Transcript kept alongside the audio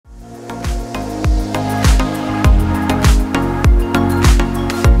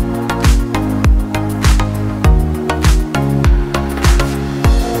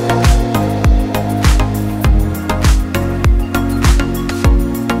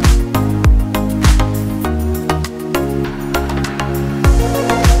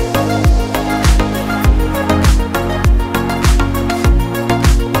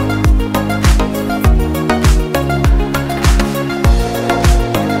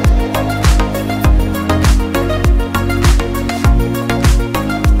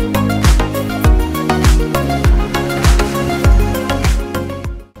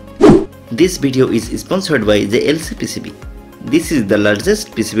This video is sponsored by JLC PCB. This is the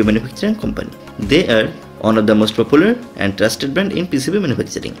largest PCB manufacturing company. They are one of the most popular and trusted brand in PCB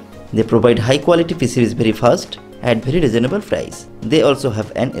manufacturing. They provide high quality PCBs very fast at very reasonable price. They also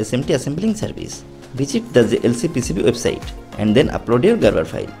have an SMT assembling service. Visit the JLC PCB website and then upload your Gerber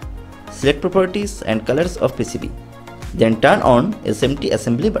file. Select properties and colors of PCB. Then turn on SMT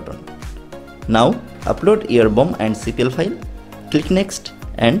assembly button. Now upload your BOM and CPL file. Click next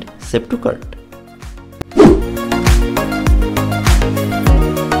and save to cart.